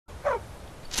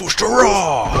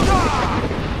Fustara!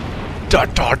 Da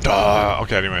da da!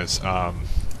 Okay, anyways,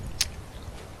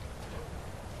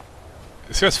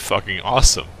 this guy's fucking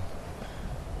awesome.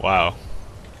 Wow.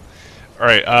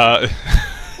 Alright,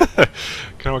 kinda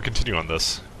wanna continue on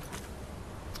this.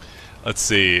 Let's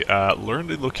see, learn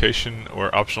the location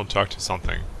or optional talk to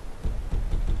something.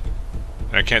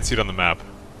 And I can't see it on the map.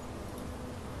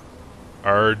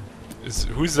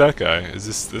 Who's that guy?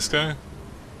 Is this guy?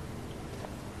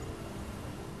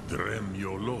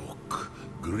 Dremyolok,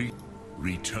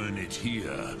 return it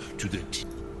here to the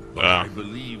but I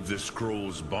believe the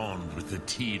scroll's bond with the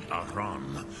Tid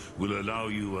Aran will allow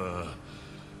you a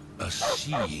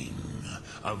seeing,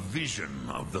 a vision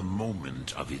of the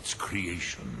moment of its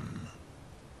creation.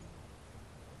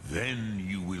 Then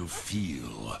you will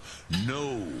feel,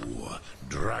 know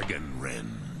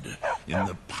Dragonrend in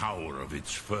the power of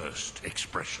its first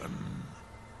expression.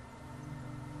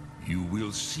 You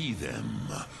will see them,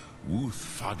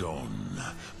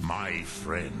 Wuthfadon, my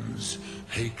friends,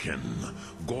 Haken,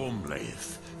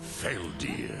 Gormlaith,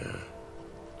 Feldir.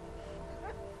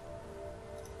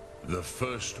 The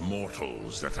first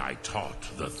mortals that I taught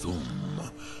the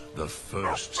Thum, the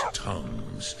first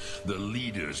tongues, the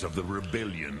leaders of the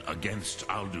rebellion against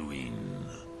Alduin.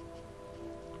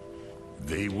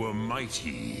 They were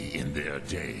mighty in their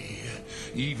day,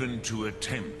 even to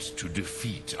attempt to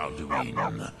defeat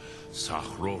Alduin.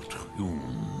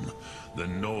 Sahrot-Hun, the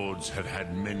Nords have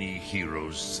had many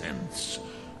heroes since,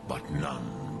 but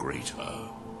none greater.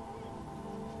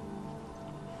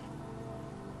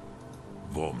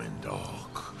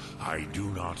 Vormendok, I do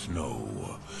not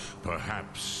know.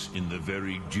 Perhaps in the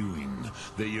very doing,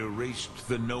 they erased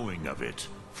the knowing of it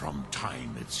from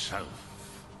time itself.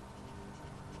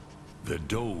 The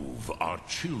Dove are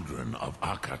children of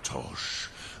Akatosh.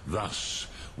 Thus,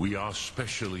 we are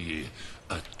specially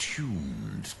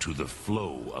attuned to the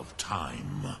flow of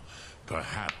time.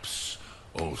 Perhaps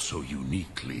also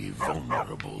uniquely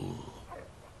vulnerable.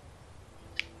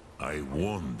 I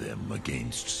warned them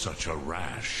against such a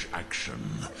rash action.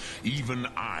 Even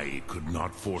I could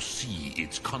not foresee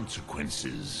its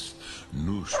consequences.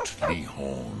 Nust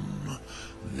Lihorn,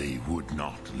 they would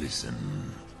not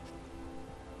listen.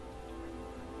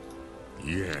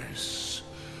 Yes,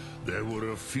 there were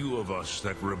a few of us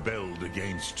that rebelled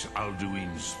against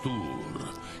Alduin's Thur,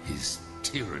 his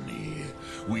tyranny.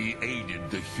 We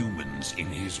aided the humans in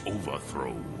his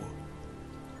overthrow.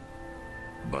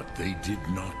 But they did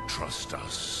not trust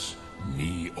us,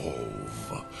 ni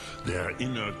Ov. Their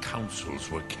inner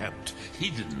counsels were kept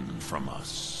hidden from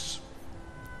us.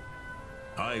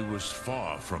 I was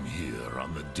far from here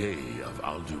on the day of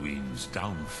Alduin's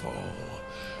downfall,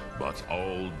 but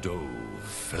all Dove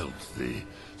felt the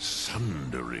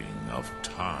sundering of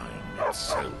time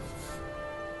itself.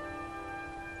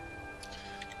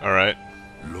 Alright.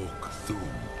 Lok Thum.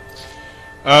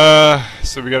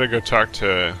 So we gotta go talk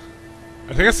to...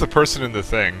 I think that's the person in the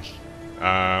thing.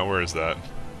 Where is that?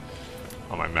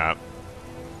 On my map.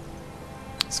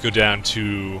 Let's go down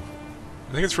to...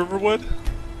 I think it's Riverwood?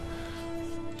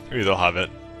 Maybe they'll have it.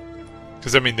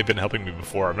 Because, I mean, they've been helping me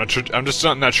before. I'm not sure. I'm just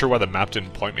not sure why the map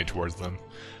didn't point me towards them.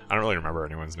 I don't really remember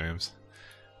anyone's names.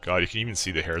 God, you can even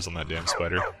see the hairs on that damn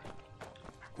spider.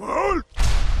 No,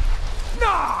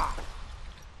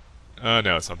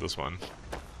 it's not this one.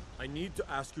 I need to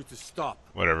ask you to stop.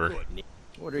 Whatever.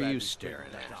 What are you staring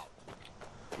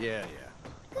at? Yeah.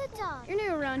 Good dog. You're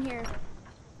new around here.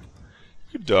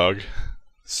 Good dog.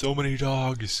 So many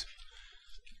dogs.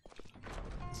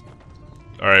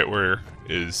 Alright, where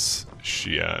is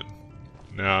she at?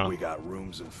 No. We got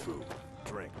rooms and food.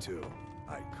 Drink, too.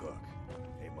 I cook.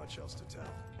 Ain't much else to tell.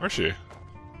 Where's she?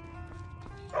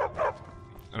 I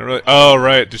don't really... Oh,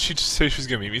 right. Did she just say she was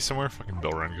gonna meet me somewhere? Fucking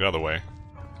Bill Run, get out of the way.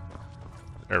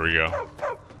 There we go.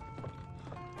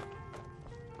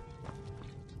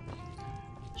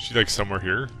 She like somewhere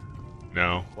here?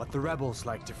 No. What the rebels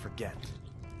like to forget.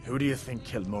 Who do you think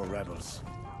killed more rebels?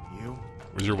 You?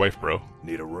 Where's your wife, bro?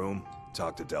 Need a room?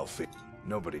 Talk to Delphi.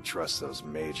 Nobody trusts those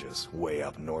mages way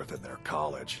up north in their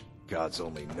college. Gods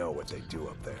only know what they do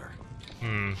up there.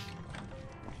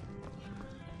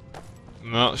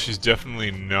 No, she's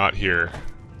definitely not here.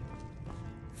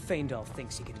 Faendal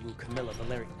thinks he can woo Camilla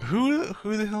Valerian.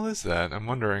 Who the hell is that? I'm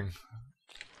wondering.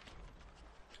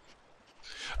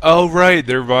 Oh right,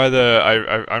 they're by the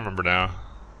I remember now.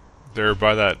 They're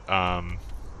by that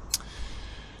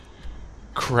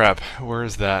crap. Where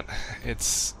is that?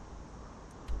 It's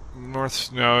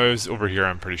north. No, it was over here.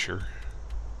 I'm pretty sure.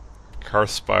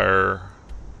 Karspire,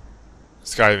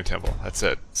 Skyrim Temple. That's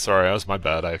it. Sorry, that was my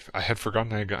bad. I had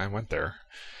forgotten I went there.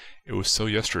 It was so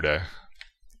yesterday.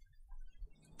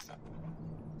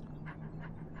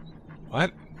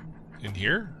 What? In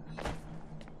here?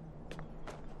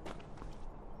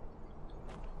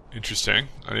 Interesting.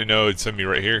 I didn't know it'd send me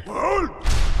right here.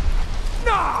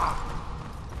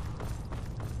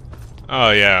 Oh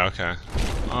yeah, okay.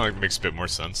 Oh, it makes a bit more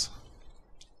sense.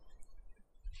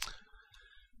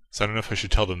 So I don't know if I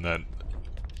should tell them that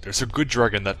there's a good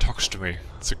dragon that talks to me.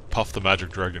 It's like Puff the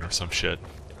Magic Dragon or some shit.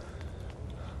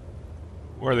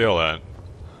 Where are they all at?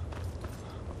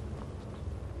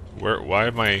 Why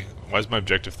is my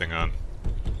objective thing on?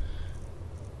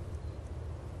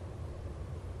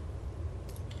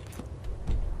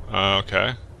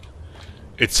 Okay.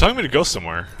 It's telling me to go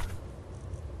somewhere.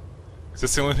 'Cause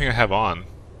that's the only thing I have on.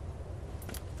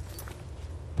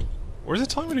 Where's it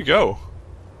telling me to go?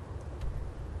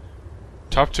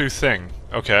 Top 2 thing.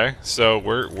 Okay, so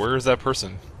where is that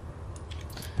person?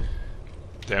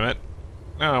 Damn it.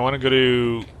 No, I want to go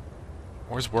to...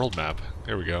 Where's world map?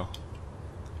 There we go.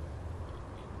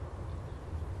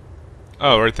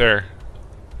 Oh, right there.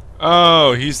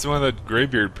 Oh, he's one of the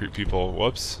graybeard people.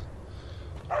 Whoops.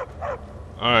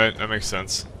 Alright, that makes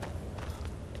sense.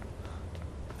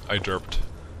 I derped.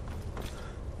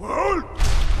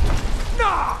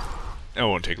 It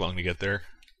won't take long to get there.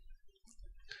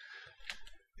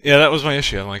 Yeah, that was my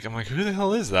issue. I'm like, who the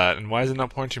hell is that? And why is it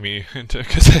not pointing me?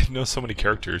 Because I know so many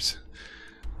characters.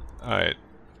 Alright.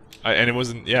 And it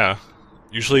wasn't, yeah.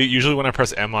 Usually when I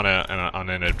press M on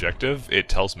an objective, it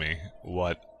tells me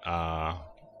what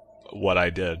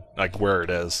I did. Like, where it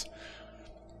is.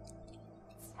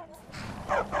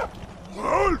 I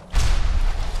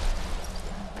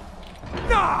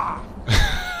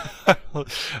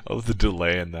love the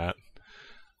delay in that.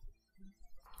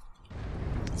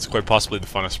 It's quite possibly the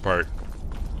funnest part.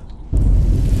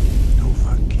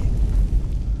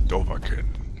 Dovahkiin.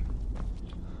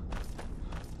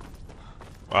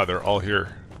 Wow, they're all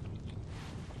here.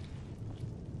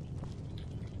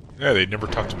 Yeah, they never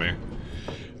talk to me.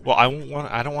 Well, I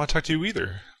don't want to talk to you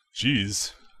either.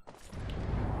 Jeez.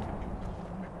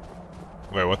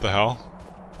 Wait, what the hell?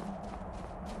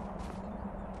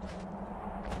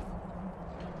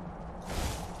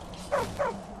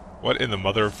 What in the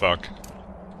motherfuck?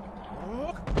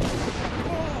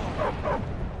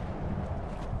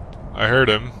 I heard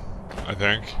him, I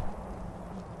think.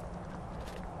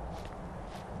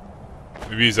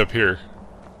 Maybe he's up here.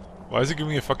 Why is it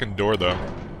giving me a fucking door, though?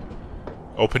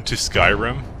 Open to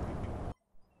Skyrim?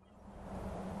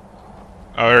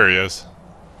 Oh, there he is.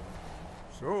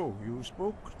 So, you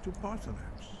spoke to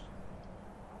Paarthurnax.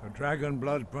 The dragon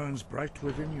blood burns bright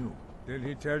within you. Did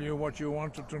he tell you what you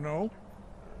wanted to know?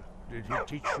 Did he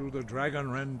teach you the dragon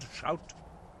rend shout?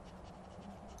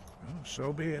 Well,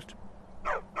 so be it.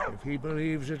 If he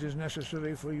believes it is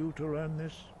necessary for you to learn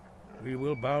this, we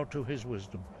will bow to his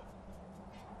wisdom.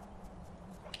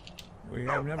 We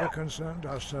have never concerned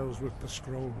ourselves with the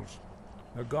scrolls.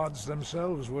 The gods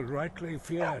themselves would rightly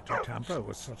fear to tamper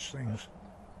with such things.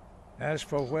 As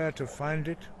for where to find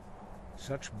it,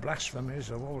 such blasphemies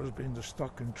have always been the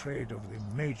stock and trade of the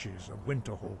mages of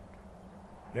Winterhold.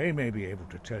 They may be able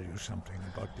to tell you something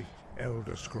about the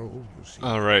Elder Scroll, you see.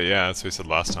 Oh, right, yeah, that's what he said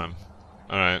last time.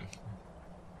 Alright.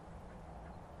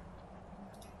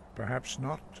 Perhaps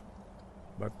not.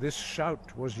 But this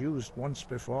shout was used once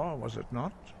before, was it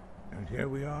not? And here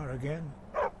we are again.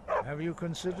 Have you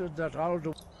considered that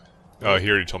Aldo... Oh, he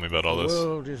already told me about all this. The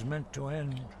world is meant to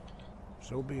end.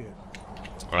 So be it.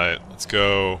 Alright, let's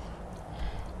go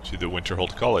to the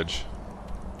Winterhold College.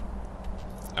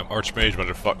 I'm Archmage,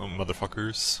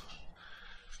 motherfuckers.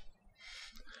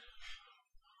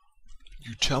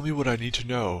 You tell me what I need to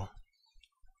know.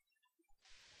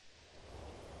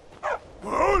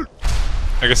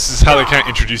 I guess this is how they kind of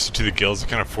introduce you to the guilds. They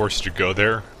kind of force you to go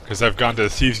there. Because I've gone to the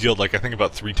Thieves Guild, like, I think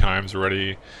about 3 times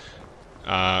already.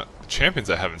 Champions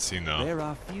I haven't seen, though. There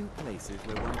are few places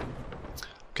where one can...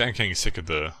 Kind of getting sick of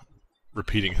the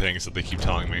repeating things that they keep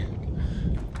telling me.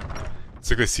 It's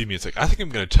like they see me, it's like, I think I'm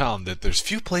going to tell them that there's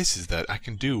few places that I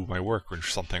can do my work or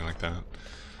something like that.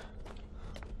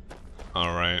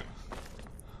 Alright.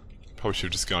 Probably should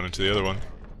have just gone into the other one.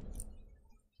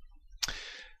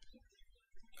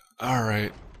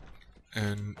 Alright.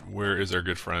 And where is our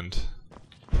good friend?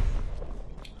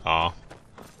 Aw.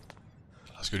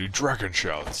 Let's go do dragon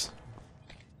shouts.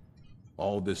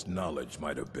 All this knowledge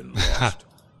might have been lost.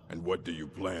 And what do you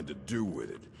plan to do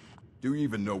with it? Do you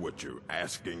even know what you're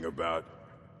asking about?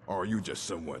 Or are you just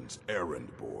someone's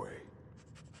errand boy?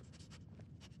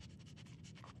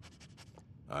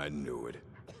 I knew it.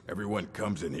 Everyone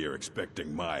comes in here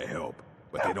expecting my help,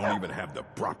 but they don't even have the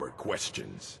proper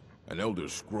questions. An Elder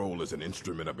Scroll is an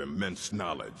instrument of immense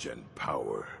knowledge and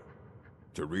power.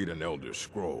 To read an Elder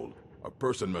Scroll, a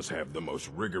person must have the most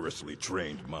rigorously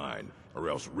trained mind, or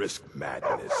else risk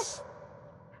madness.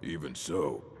 Even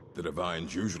so, the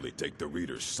divines usually take the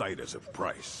reader's sight as a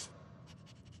price.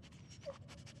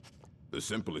 The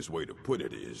simplest way to put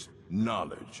it is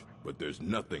knowledge, but there's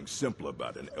nothing simple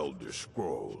about an Elder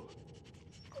Scroll.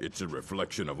 It's a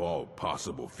reflection of all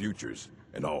possible futures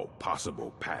and all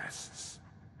possible pasts.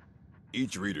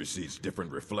 Each reader sees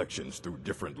different reflections through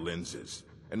different lenses,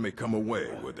 and may come away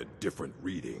with a different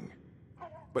reading.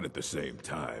 But at the same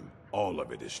time, all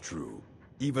of it is true,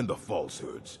 even the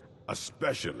falsehoods,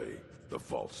 especially the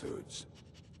falsehoods.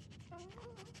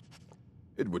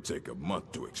 It would take a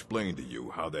month to explain to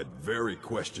you how that very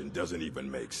question doesn't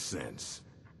even make sense.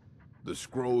 The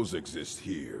scrolls exist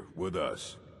here, with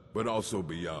us, but also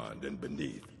beyond and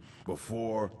beneath,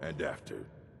 before and after.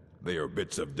 They are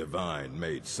bits of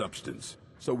divine-made substance,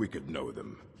 so we could know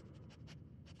them.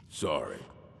 Sorry,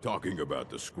 talking about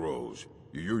the scrolls,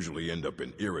 you usually end up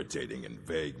in irritating and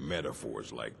vague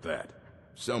metaphors like that.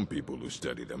 Some people who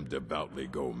study them devoutly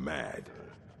go mad.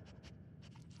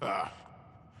 Ah,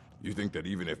 you think that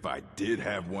even if I did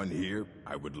have one here,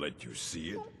 I would let you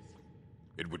see it?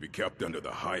 It would be kept under the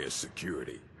highest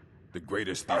security. The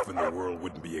greatest thief in the world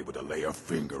wouldn't be able to lay a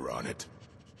finger on it.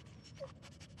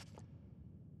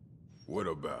 What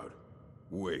about...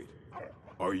 Wait,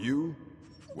 were you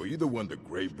the one the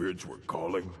Greybeards were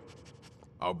calling?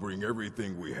 I'll bring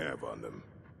everything we have on them,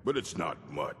 but it's not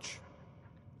much.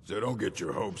 So don't get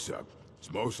your hopes up.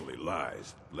 It's mostly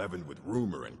lies, leavened with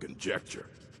rumor and conjecture.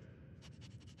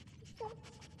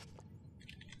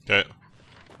 Okay.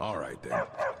 All right, then.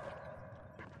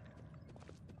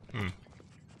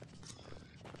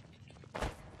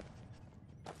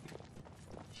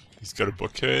 He's got a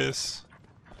bookcase.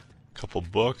 Couple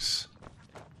books.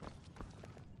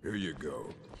 Here you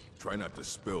go. Try not to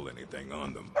spill anything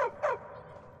on them.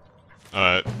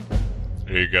 Alright.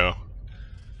 There you go.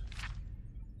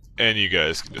 And you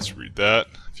guys can just read that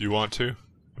if you want to.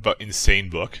 About insane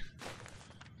book.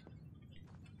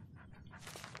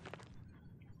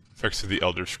 Effects of the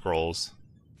Elder Scrolls.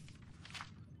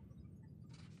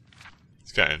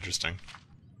 It's kind of interesting.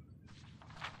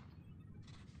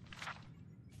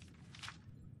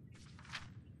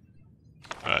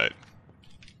 Alright.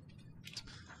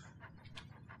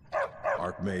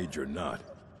 Archmage or not,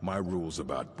 my rules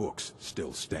about books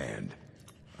still stand.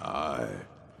 Aye,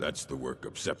 that's the work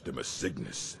of Septimus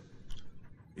Cygnus.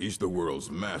 He's the world's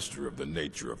master of the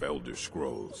nature of Elder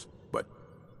Scrolls, but,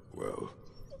 well,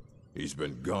 he's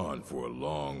been gone for a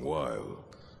long while.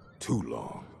 Too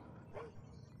long.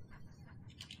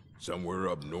 Somewhere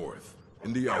up north,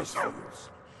 in the ice fields.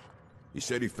 He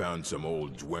said he found some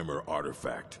old Dwemer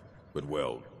artifact, but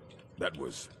well, that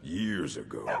was years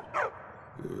ago.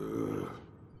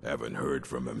 Haven't heard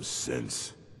from him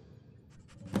since.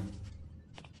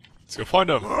 Let's go find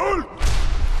him.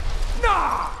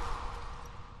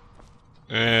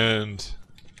 And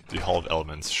the Hall of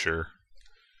Elements, sure.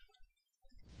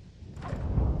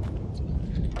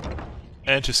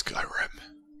 And to Skyrim.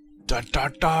 Dun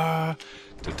dun dun!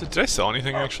 Did I sell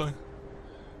anything actually?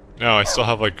 No, I still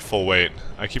have like full weight.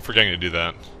 I keep forgetting to do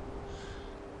that.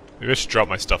 Maybe I should drop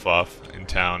my stuff off in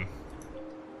town.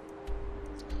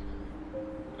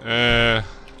 Alright,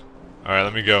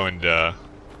 let me go and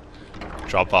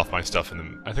drop off my stuff in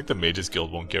the... I think the Mages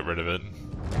Guild won't get rid of it.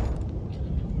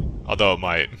 Although it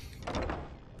might.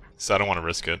 So I don't want to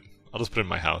risk it. I'll just put it in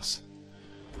my house.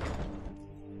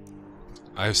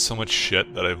 I have so much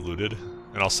shit that I've looted.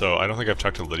 And also, I don't think I've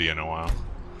talked to Lydia in a while.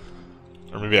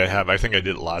 Or maybe I have. I think I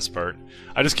did it last part.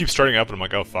 I just keep starting up and I'm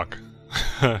like, oh fuck.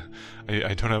 I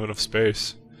don't have enough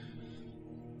space.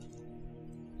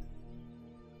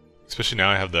 Especially now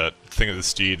I have that thing of the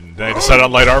steed, and then I decided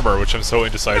on light armor, which I'm so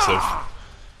indecisive.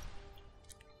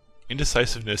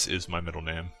 Indecisiveness is my middle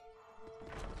name.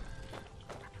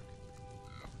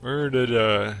 Where did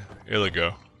Ayla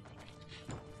go?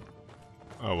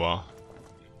 Oh well.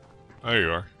 Oh, there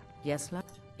you are. Yes, love.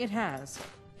 It has.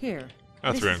 Here.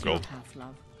 Oh, This 300 is your gold. half,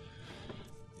 love.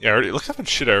 Yeah, look how much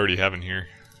shit I already have in here.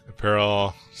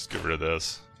 Apparel. Just get rid of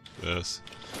this. This.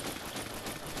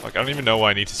 Like, I don't even know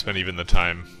why I need to spend even the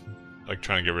time, like,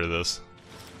 trying to get rid of this.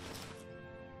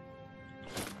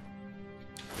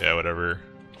 Yeah, whatever.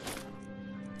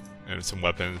 And some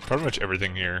weapons. Pretty much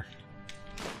everything here.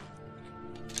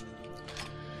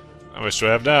 How much do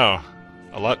I have now?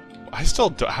 A lot. I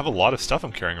still have a lot of stuff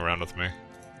I'm carrying around with me.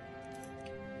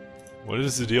 What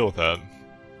is the deal with that?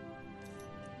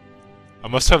 I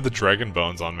must have the dragon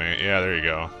bones on me. Yeah, there you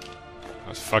go. I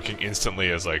was fucking instantly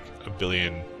as like £1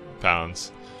 billion.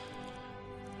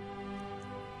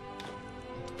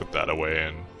 Put that away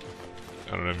and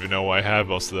I don't even know why I have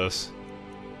most of this.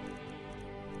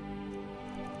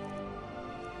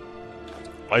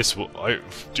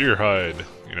 Deer hide,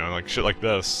 you know, like shit like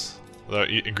this. Without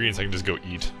ingredients, I can just go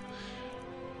eat.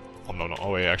 Oh no,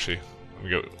 oh wait, actually, let me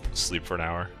go sleep for an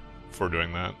hour before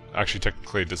doing that. Actually,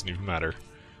 technically, it doesn't even matter.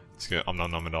 I'm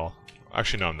not numb at all.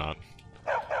 Actually, no, I'm not.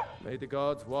 May the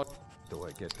gods what? Do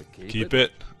I get to Keep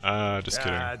it? Just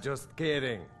kidding. Just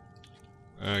kidding.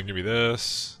 Give me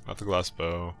this. Not the glass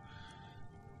bow.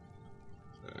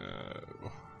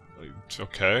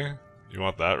 Okay. You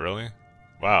want that, really?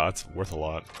 Wow, that's worth a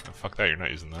lot. Oh, fuck that, you're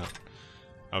not using that.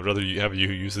 I'd rather have you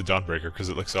use the Dawnbreaker because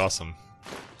it looks awesome.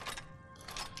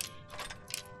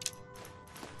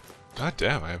 God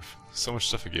damn, I have so much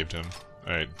stuff I gave to him.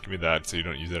 Alright, give me that so you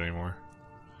don't use it anymore.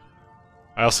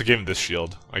 I also gave him this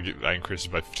shield. I increased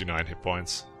it by 59 hit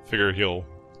points. Figure he'll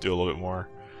do a little bit more.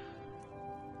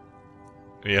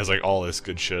 And he has like all this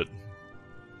good shit.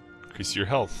 Increase your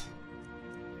health.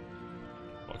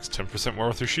 Looks 10% more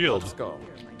with your shield. Let's go.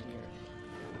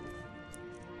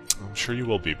 I'm sure you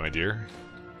will be, my dear.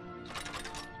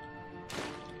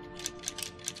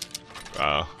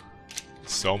 Wow.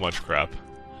 So much crap.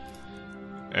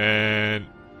 And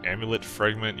amulet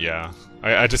fragment, yeah.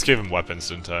 I just gave him weapons,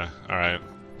 didn't I? Alright.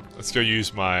 Let's go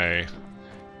use my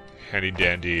handy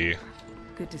dandy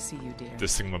Good to see you, dear.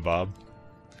 this thingamabob.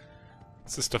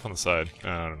 What's this stuff on the side?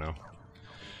 I don't know.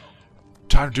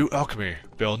 Time to do alchemy.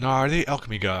 Bill Nye, the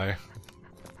alchemy guy.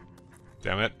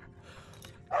 Damn it.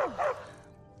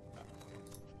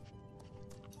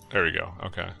 There we go.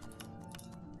 Okay.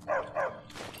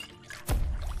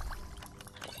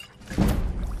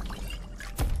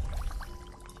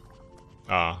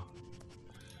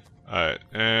 Alright,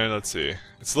 and let's see.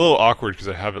 It's a little awkward because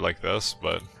I have it like this,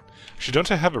 but... Actually,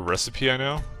 don't I have a recipe I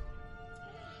know?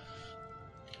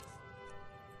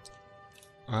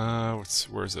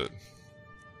 Where is it?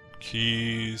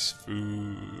 Keys,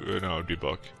 food... no, do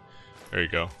book. There you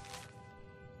go.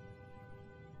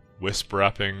 Wisp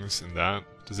wrappings and that.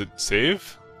 Does it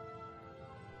save?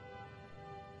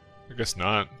 I guess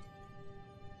not.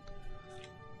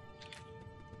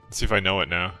 Let's see if I know it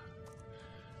now.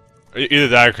 Either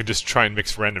that or I could just try and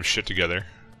mix random shit together.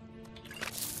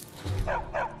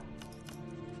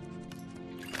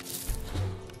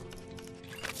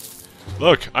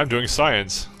 Look, I'm doing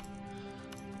science.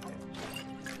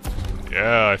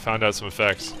 Yeah, I found out some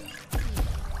effects.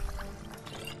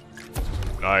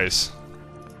 Nice.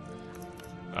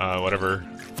 Whatever.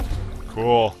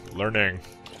 Cool. Learning.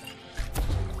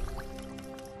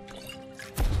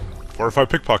 Fortified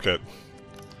pickpocket.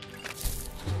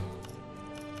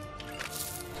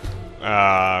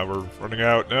 We're running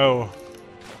out. No.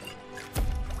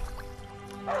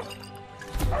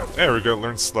 There we go.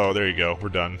 Learn slow. There you go. We're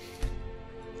done.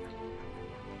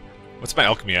 What's my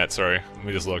alchemy at? Sorry. Let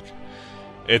me just look.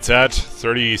 It's at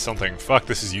 30 something. Fuck,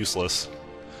 this is useless.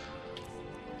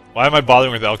 Why am I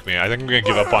bothering with alchemy? I think I'm gonna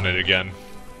give up on it again.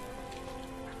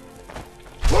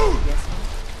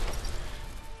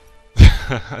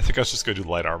 I think I was just gonna do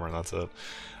light armor and that's it.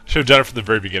 I should have done it from the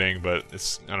very beginning, but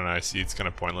it's, I don't know, I see it's kind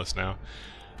of pointless now.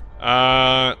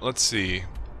 Let's see.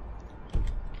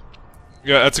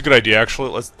 Yeah, that's a good idea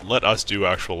actually. Let us do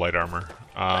actual light armor.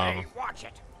 I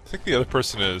think the other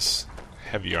person is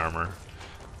heavy armor.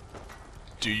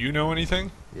 Do you know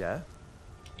anything? Yeah?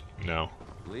 No.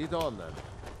 Lead on then.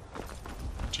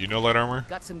 Do you know light armor?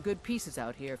 Got some good pieces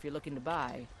out here if you're looking to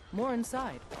buy. More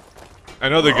inside. I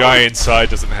know the guy inside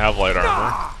doesn't have light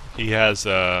armor. He has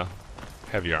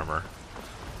heavy armor.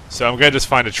 So I'm gonna just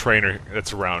find a trainer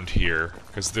that's around here,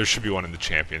 because there should be one in the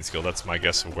Champions Guild. That's my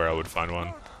guess of where I would find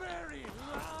one.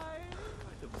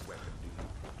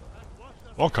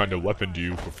 What kind of weapon do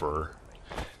you prefer?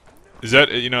 Is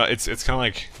that, you know, it's kind of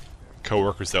like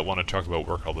coworkers that want to talk about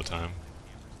work all the time.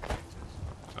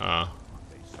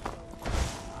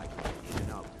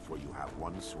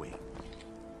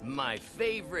 My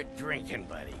favorite drinking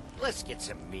buddy. Let's get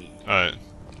some mead. Alright.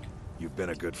 You've been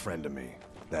a good friend to me.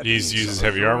 That He means uses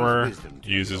something. heavy armor,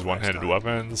 uses one-handed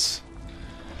weapons.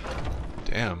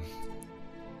 Damn.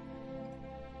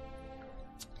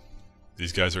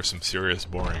 These guys are some serious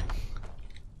boring.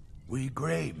 We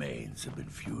Grey Mains have been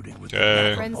feuding with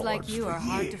Okay. Friends like you are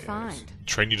hard to find.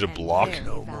 Train you to And block. very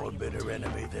No more valuable. bitter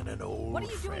enemy than an old What are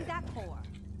you friend. doing that for?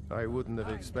 I wouldn't have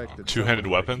expected. Two-handed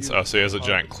someone like weapons? you Oh, so he has a to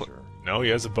giant publisher. no, he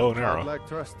has a bow and I'd arrow. like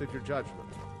trusted your judgment,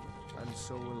 and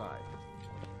so will I.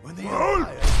 When the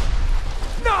Empire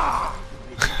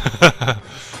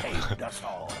saved us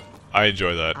all. I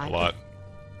enjoy that a lot.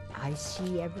 I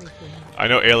see everything. I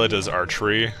know Ayla does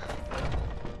archery.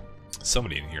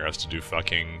 Somebody in here has to do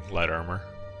fucking light armor.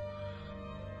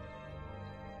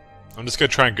 I'm just gonna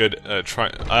try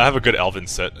and I have a good elvish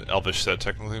set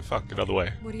technically. Fuck, get out of the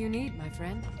way. What do you need, my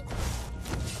friend?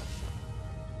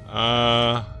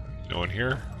 No one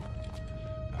here.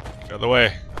 Get out of the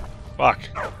way. Fuck.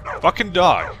 Fucking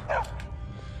dog.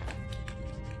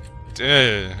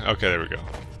 Okay, there we go.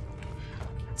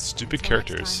 Stupid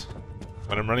characters.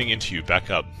 When I'm running into you, back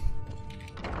up.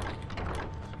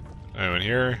 Anyone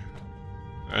here?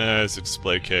 It's a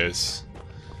display case.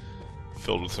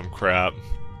 Filled with some crap.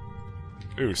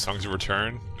 Ooh, Songs of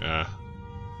Return? Yeah.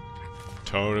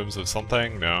 Totems of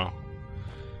something? No.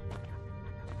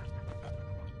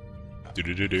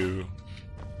 Do-do-do-do.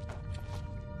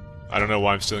 I don't know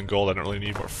why I'm stealing gold, I don't really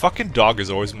need more. Fucking dog is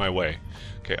always in my way.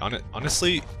 Okay,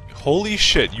 honestly, holy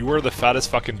shit, you are the fattest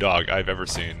fucking dog I've ever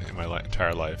seen in my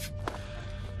entire life.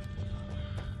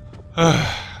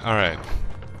 Alright.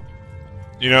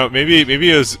 You know, maybe it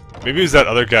was that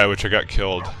other guy which I got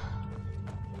killed.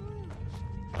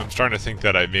 I'm starting to think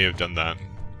that I may have done that.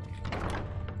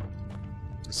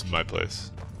 This is my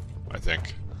place, I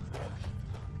think.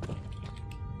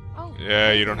 Oh,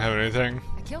 yeah, you don't have anything?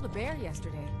 I killed a bear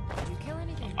yesterday. Did you kill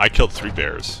anything? I killed 3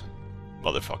 bears.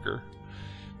 Motherfucker.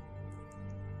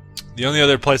 The only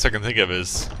other place I can think of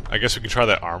is, I guess we can try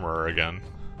that armorer again.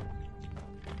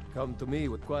 Come to me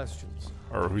with questions.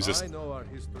 Or who's this? I know our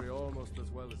history almost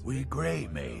as well as We Grey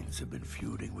Maids have been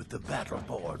feuding with the battle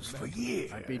boards for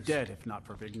years. I'd be dead if not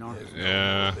for Big North.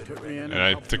 Yeah, and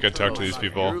I think I talked to these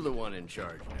people. You're the one in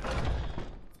charge now.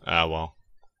 Ah, well.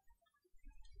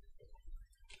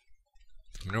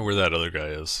 I don't know where that other guy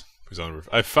is. Who's on the roof.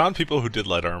 I found people who did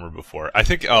light armor before. I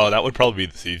think, oh, that would probably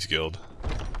be the Thieves Guild.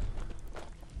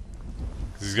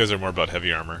 These guys are more about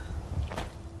heavy armor.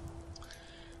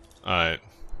 Alright.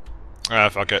 Ah,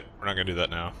 fuck it. We're not gonna do that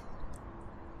now.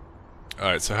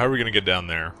 Alright, so how are we gonna get down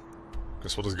there?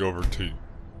 Guess we'll just go over to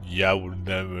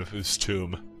Yawnem's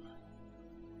tomb.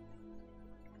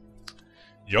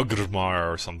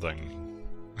 Yogrmar or something.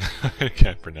 I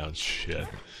can't pronounce shit.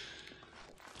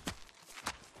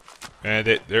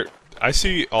 And I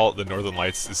see all the northern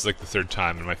lights. This is like the 3rd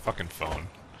time in my fucking phone.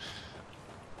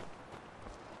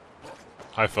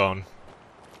 Hi, phone.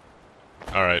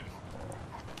 Alright.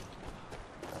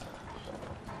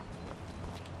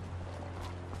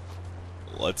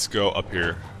 Let's go up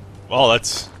here. Well,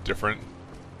 that's different.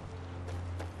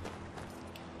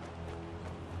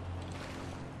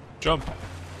 Jump.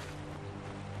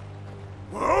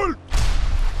 Well,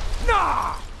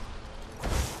 nah.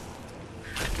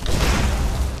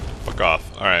 Fuck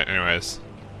off. Alright, anyways.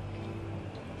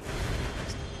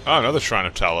 Oh, another Shrine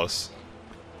of Talos.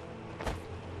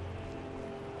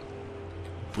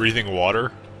 Breathing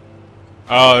water?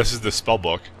 Oh, this is the spell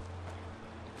book.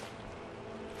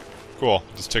 Cool.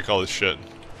 Just take all this shit.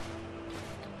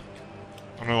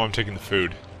 I don't know why I'm taking the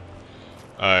food.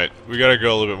 Alright, we gotta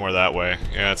go a little bit more that way.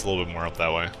 Yeah, it's a little bit more up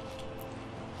that way.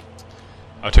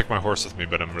 I'll take my horse with me,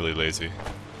 but I'm really lazy.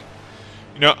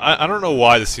 You know, I don't know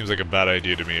why this seems like a bad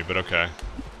idea to me, but okay.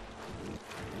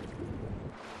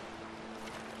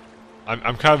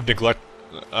 I'm kind of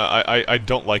I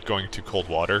don't like going to cold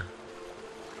water.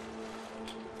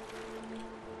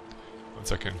 1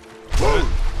 second.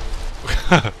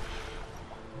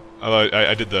 Although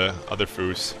I did the other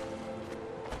foos.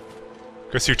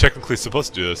 Guess you're technically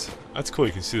supposed to do this. That's cool,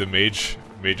 you can see the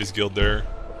Mage's Guild there.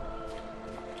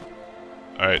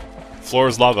 Alright. Floor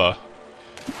is lava.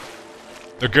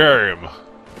 The game!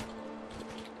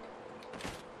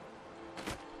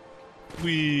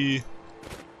 Whee!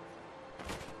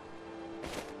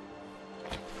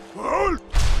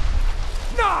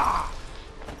 Nah.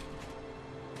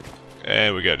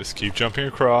 And we gotta just keep jumping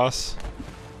across.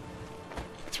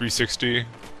 360.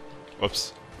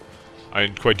 Whoops. I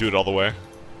didn't quite do it all the way.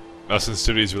 My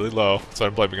sensitivity is really low, so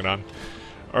I'm blaming it on.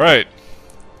 Alright.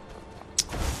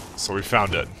 So we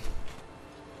found it.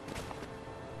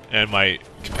 And my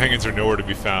companions are nowhere to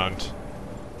be found.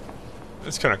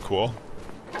 That's kind of cool.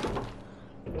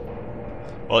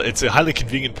 Well, it's a highly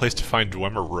convenient place to find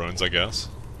Dwemer ruins, I guess.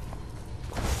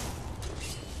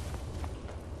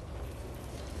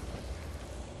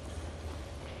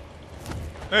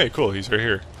 Hey, cool, he's right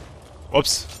here.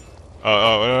 Whoops.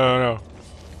 Oh,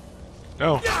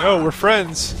 no. No, we're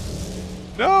friends!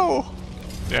 No!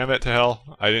 Damn it to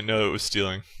hell. I didn't know it was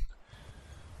stealing.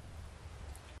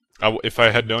 If I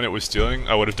had known it was stealing,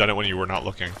 I would have done it when you were not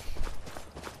looking.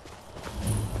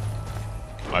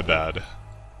 My bad.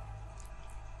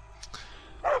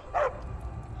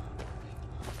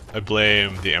 I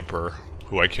blame the Emperor,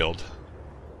 who I killed.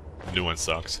 The new one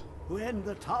sucks. When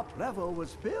the top level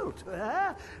was built,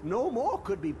 no more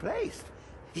could be placed.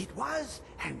 It was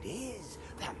and is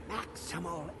the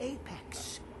maximal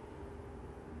apex.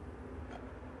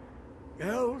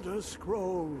 Elder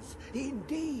Scrolls,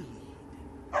 indeed.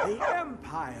 The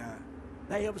Empire.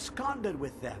 They absconded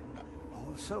with them.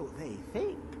 Or so they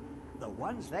think. The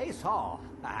ones they saw.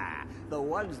 The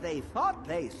ones they thought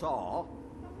they saw.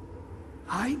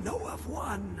 I know of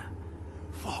one.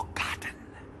 Forgotten.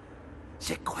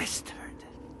 Sequestered.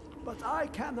 But I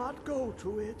cannot go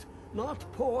to it.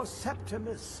 Not poor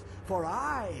Septimus. For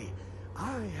I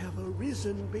have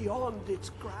arisen beyond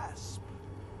its grasp.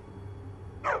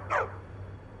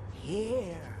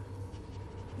 Here.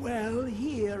 Well,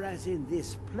 here as in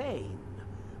this plane.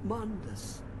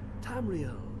 Mundus,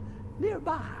 Tamriel,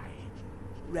 nearby.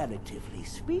 Relatively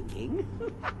speaking.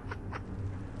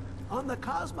 On the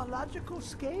cosmological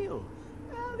scale,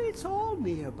 well, it's all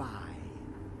nearby.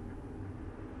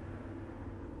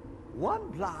 One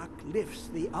block lifts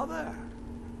the other.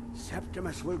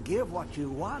 Septimus will give what you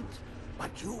want,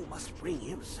 but you must bring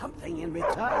him something in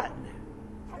return.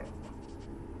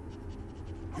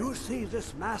 You see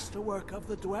this masterwork of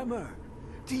the Dwemer,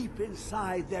 deep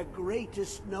inside their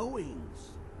greatest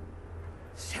knowings.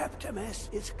 Septimus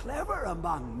is clever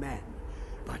among men,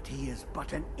 but he is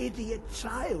but an idiot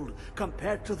child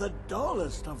compared to the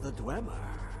dullest of the Dwemer.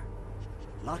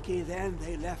 Lucky then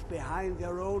they left behind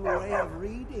their own way of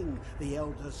reading the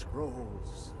Elder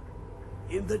Scrolls.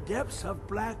 In the depths of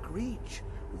Black Reach,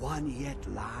 one yet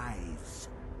lies.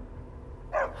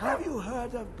 Have you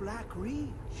heard of Black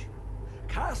Reach?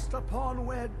 Cast upon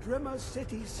where Drimmer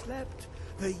City slept,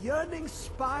 the yearning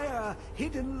spire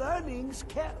hidden learnings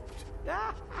kept.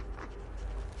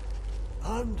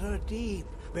 Under deep,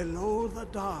 below the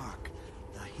dark,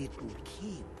 the hidden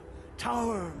keep,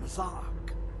 Tower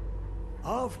Mazark.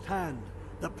 Of Tan,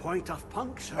 the point of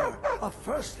puncture, of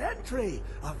first entry,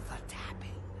 of the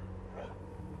tapping.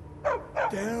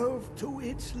 Delve to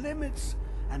its limits,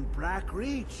 and Black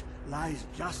Reach lies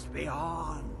just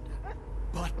beyond.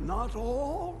 But not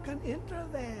all can enter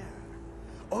there.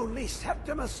 Only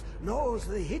Septimus knows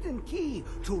the hidden key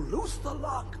to loose the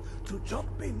lock, to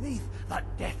jump beneath the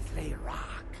deathly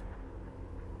rock.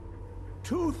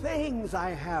 Two things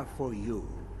I have for you.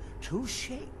 Two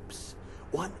shapes.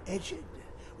 One edged,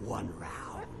 one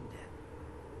round.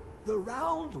 The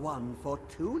round one for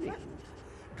tuning.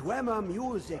 Dwemer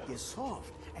music is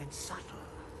soft and subtle,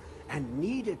 and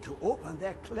needed to open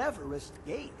their cleverest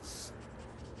gates.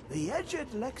 The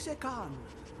edged lexicon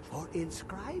for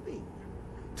inscribing.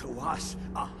 To us,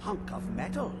 a hunk of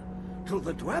metal. To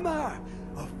the Dwemer,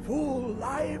 a full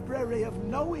library of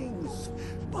knowings,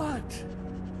 but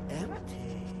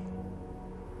empty.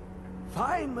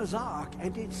 Find Mazark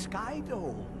and its sky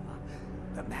dome.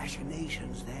 The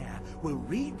machinations there will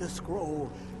read the scroll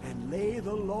and lay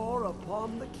the lore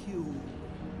upon the cube.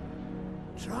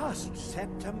 Trust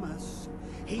Septimus.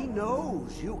 He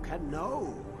knows you can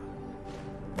know.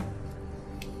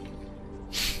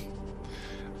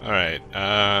 Alright,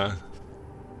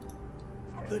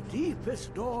 The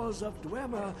deepest doors of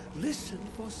Dwemer listen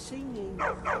for singing.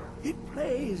 It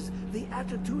plays the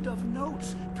attitude of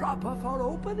notes proper for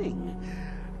opening.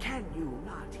 Can you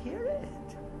not hear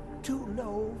it? Too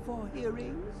low for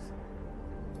hearings?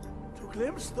 To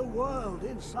glimpse the world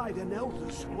inside an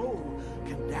Elder Scroll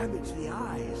can damage the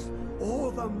eyes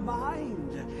or the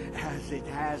mind, as it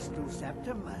has to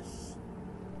Septimus.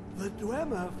 The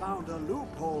Dwemer found a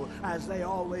loophole, as they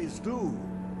always do,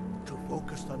 to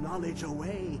focus the knowledge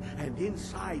away and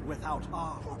inside without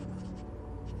harm.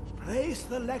 Place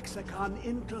the lexicon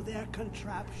into their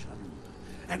contraption,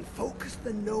 and focus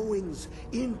the knowings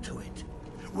into it.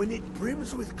 When it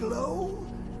brims with glow,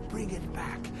 bring it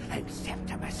back, and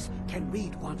Septimus can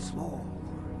read once more.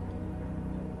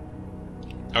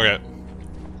 okay.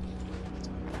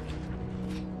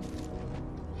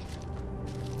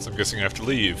 So I'm guessing I have to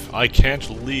leave. I can't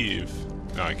leave.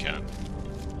 No, I can.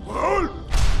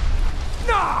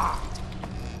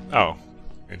 Oh,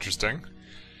 interesting.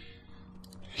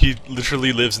 He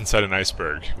literally lives inside an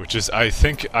iceberg, which is, I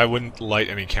think I wouldn't light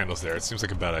any candles there. It seems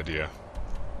like a bad idea.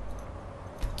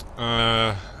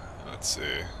 Let's see.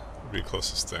 What would be the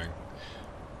closest thing?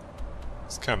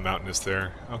 It's kind of mountainous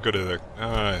there. I'll go to the...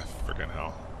 friggin'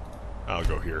 hell. I'll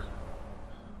go here.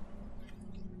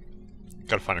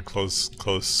 Gotta find a close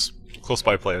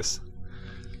by place.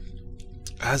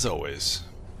 As always.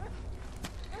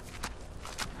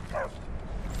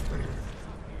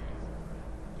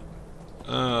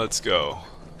 Let's go.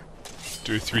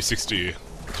 Do 360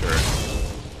 turret.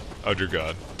 Oh dear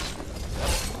god.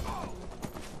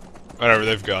 Whatever,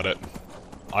 they've got it.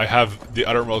 I have the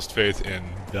uttermost faith in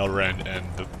Belren and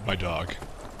my dog.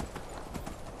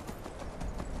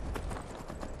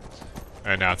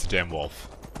 And now it's a damn wolf.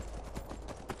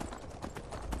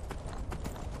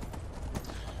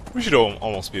 We should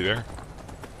almost be there.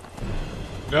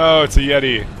 No, it's a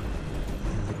Yeti.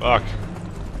 Fuck.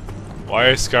 Why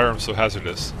is Skyrim so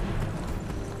hazardous?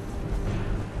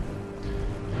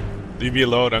 Leave me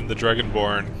alone, I'm the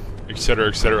Dragonborn.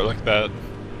 Etc, like that.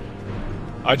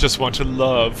 I just want to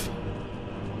love.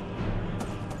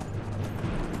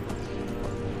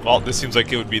 Well, this seems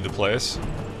like it would be the place.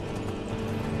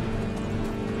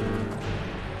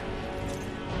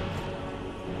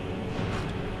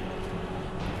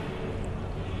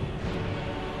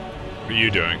 What are you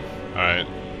doing? Alright.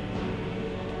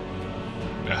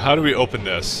 Now, how do we open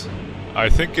this? I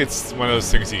think it's one of those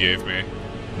things he gave me.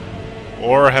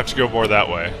 Or I have to go more that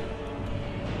way.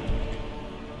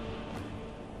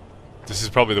 This is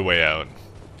probably the way out.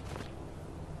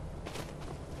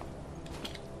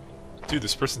 Dude,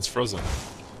 this person's frozen.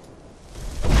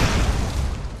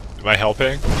 Am I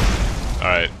helping?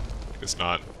 Alright. Guess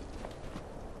not.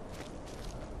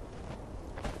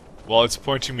 Well, it's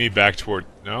pointing me back toward...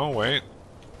 No, wait.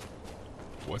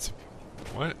 What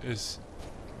is...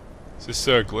 Is this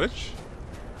a glitch?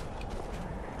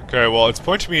 Okay, well, it's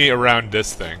pointing me around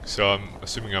this thing, so I'm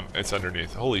assuming it's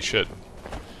underneath. Holy shit.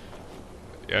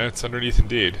 Yeah, it's underneath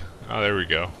indeed. Oh, there we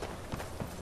go.